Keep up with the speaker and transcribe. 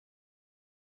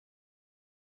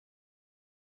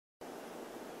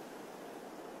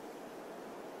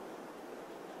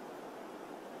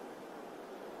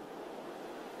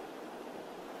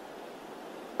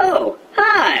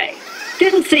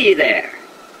see there.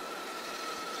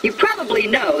 You probably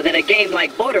know that a game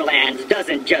like Borderlands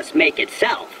doesn't just make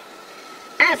itself.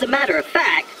 As a matter of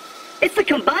fact, it's the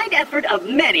combined effort of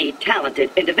many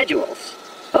talented individuals.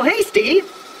 Oh, hey,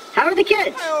 Steve. How are the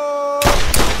kids?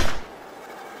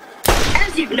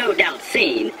 As you've no doubt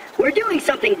seen, we're doing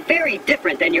something very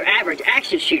different than your average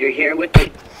action shooter here with the...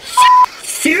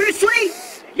 Seriously?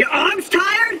 Your arm's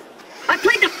tired? I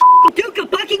played the Duke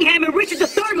of Buckingham and Richard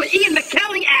III with Ian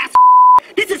McKellen, ass.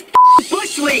 This is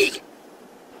Bush League.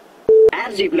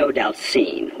 As you've no doubt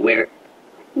seen, we're...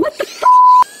 What the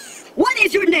What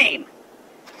is your name?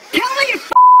 Tell me your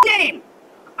name!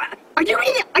 Are you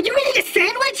eating a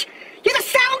sandwich? You're the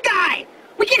sound guy!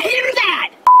 We can hear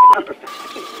that!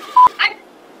 I'm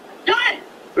done!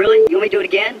 Really? You want me to do it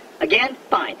again? Again?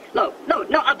 Fine. No,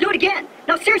 I'll do it again.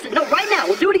 No, seriously, no, right now.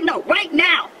 We'll do it, no, right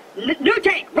now. New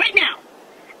take, right now.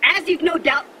 As you've no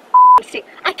doubt seen.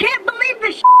 I can't believe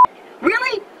this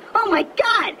Really? Oh my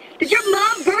God! Did your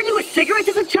mom burn you with cigarettes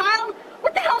as a child?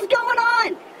 What the hell's going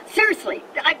on? Seriously,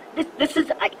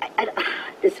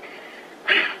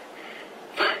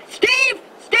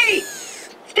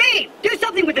 Steve, do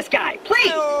something with this guy,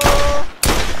 please.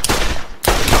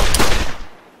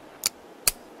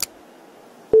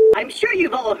 I'm sure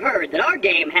you've all heard that our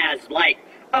game has, like,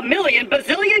 a million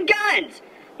bazillion guns.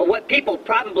 But what people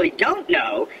probably don't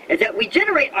know is that we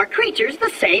generate our creatures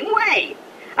the same way.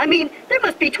 I mean, there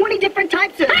must be 20 different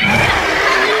types of... Somebody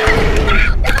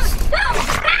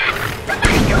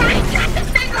drop this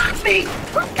thing off me!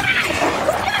 Who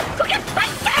got my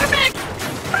cervix?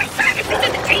 My cervix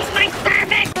doesn't eat my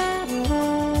cervix!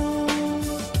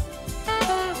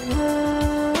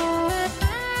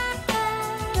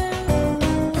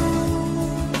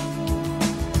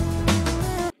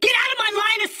 Get out of my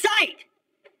line of sight!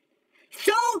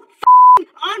 So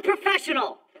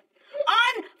unprofessional!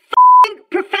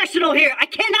 Professional here. I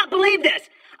cannot believe this.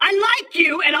 I like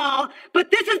you and all,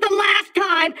 but this is the last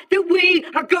time that we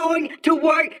are going to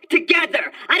work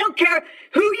together. I don't care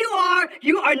who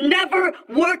you are never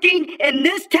working in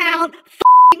this town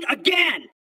again.